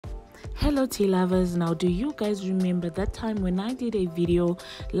Hello tea lovers. Now, do you guys remember that time when I did a video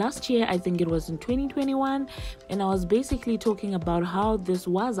last year? I think it was in 2021, and I was basically talking about how this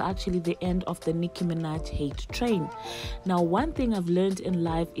was actually the end of the Nicki Minaj hate train. Now, one thing I've learned in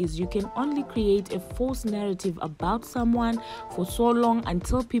life is you can only create a false narrative about someone for so long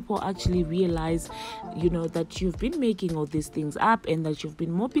until people actually realize, that you've been making all these things up and that you've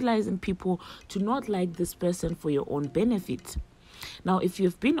been mobilizing people to not like this person for your own benefit. Now, if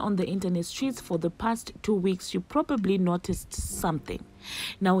you've been on the internet streets for the past 2 weeks, you probably noticed something.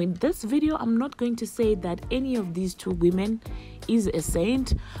 Now, in this video, I'm not going to say that any of these two women is a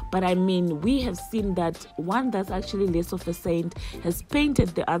saint, but I mean, we have seen that one that's actually less of a saint has painted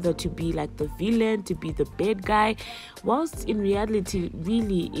the other to be like the villain, to be the bad guy, whilst in reality,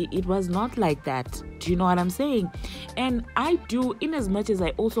 really, it was not like that. Do you know what I'm saying? And I do, in as much as I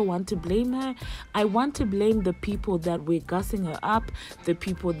also want to blame her, I want to blame the people that were gassing her up, the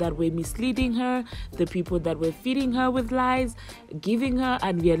people that were misleading her, the people that were feeding her with lies, giving her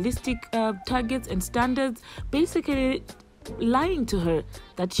unrealistic targets and standards, basically lying to her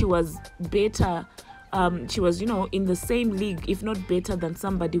that she was better, she was in the same league, if not better, than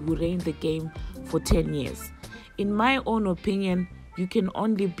somebody who reigned the game for 10 years. In my own opinion, you can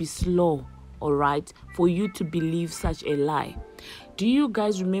only be slow, all right, for you to believe such a lie. Do you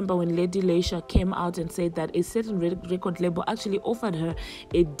guys remember when Lady Leisha came out and said that a certain record label actually offered her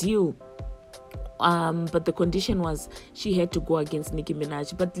a deal, but the condition was she had to go against Nicki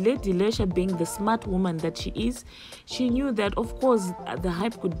Minaj? But Lady Leisha, being the smart woman that she is, she knew that of course the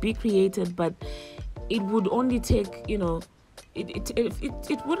hype could be created, but it would only take it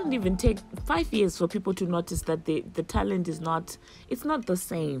wouldn't even take 5 years for people to notice that the talent is not the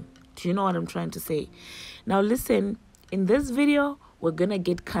same. Do you know what I'm trying to say? Now listen, in this video we're gonna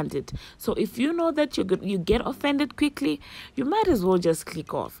get candid, so if you know that you get offended quickly, you might as well just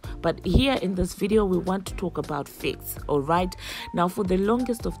click off. But here in this video we want to talk about facts, all right? Now, for the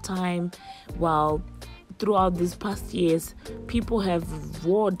longest of time, throughout these past years, people have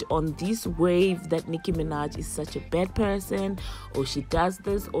roared on this wave that Nicki Minaj is such a bad person, or she does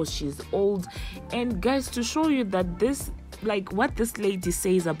this, or she's old. And guys, to show you that this, like what this lady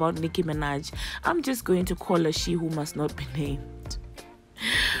says about Nicki Minaj, I'm just going to call her she who must not be named.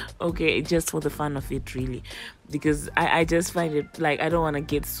 Okay, just for the fun of it, really, because I just find it, like, I don't want to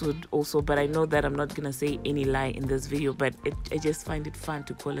get sued also, but I know that I'm not gonna say any lie in this video, but I just find it fun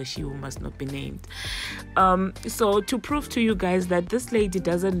to call her she who must not be named. So to prove to you guys that this lady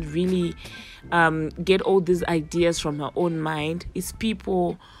doesn't really get all these ideas from her own mind, it's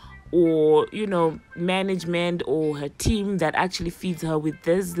people or management or her team that actually feeds her with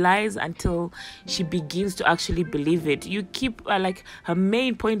these lies until she begins to actually believe it. You keep like her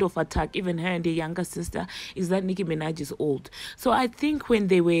main point of attack, even her and her younger sister, is that Nicki Minaj is old. So I think when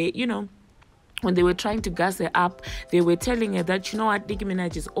they were when they were trying to gas her up, they were telling her that, Nicki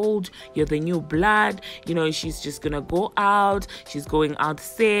Minaj is old, you're the new blood, she's just gonna go out, she's going out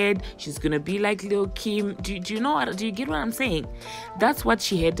sad, she's gonna be like Lil Kim. Do you get what I'm saying? That's what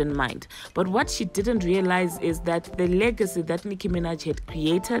she had in mind. But what she didn't realize is that the legacy that Nicki Minaj had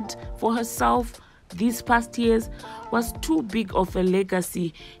created for herself these past years was too big of a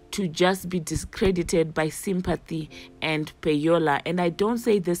legacy to just be discredited by sympathy and payola. And I don't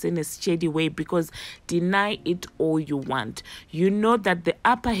say this in a shady way, because deny it all you want. You know that the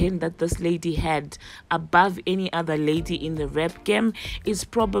upper hand that this lady had above any other lady in the rap game is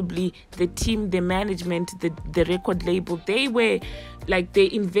probably the team, the management, the record label. They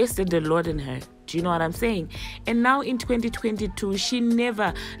invested a lot in her. Do you know what I'm saying? And now in 2022, she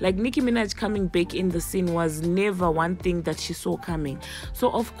never, like Nicki Minaj coming back in the scene was never one thing that she saw coming.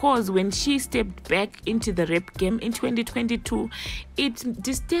 So of course, when she stepped back into the rap game in 2022, it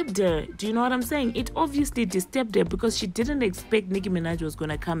disturbed her. Do you know what I'm saying? It obviously disturbed her because she didn't expect Nicki Minaj was going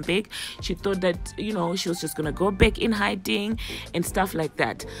to come back. She thought that, she was just going to go back in hiding and stuff like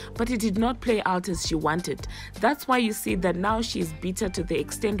that. But it did not play out as she wanted. That's why you see that now she's bitter to the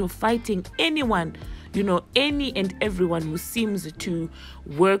extent of fighting anyone, any and everyone who seems to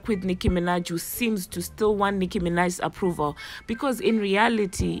work with Nicki Minaj, who seems to still want Nicki Minaj's approval. Because in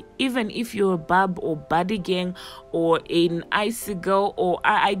reality, even if you're a Barb or Bardigang or an Icy Girl, or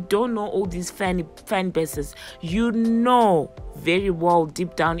I don't know all these fan bases, you know very well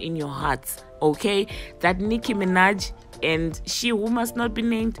deep down in your hearts, okay, that Nicki Minaj and she who must not be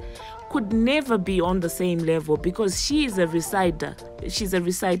named could never be on the same level, because she is a reciter. She's a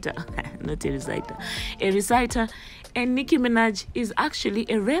reciter. not a reciter, a reciter, and Nicki Minaj is actually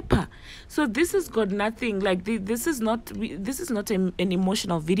a rapper. So this has got nothing like this is not an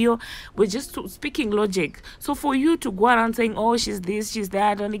emotional video. We're just speaking logic. So for you to go around saying, oh, she's this, she's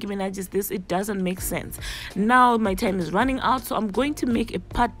that, or Nicki Minaj is this, it doesn't make sense. Now my time is running out, so I'm going to make a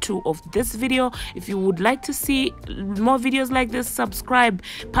part 2 of this video. If you would like to see more videos like this, subscribe.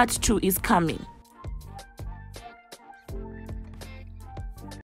 Part 2 is coming.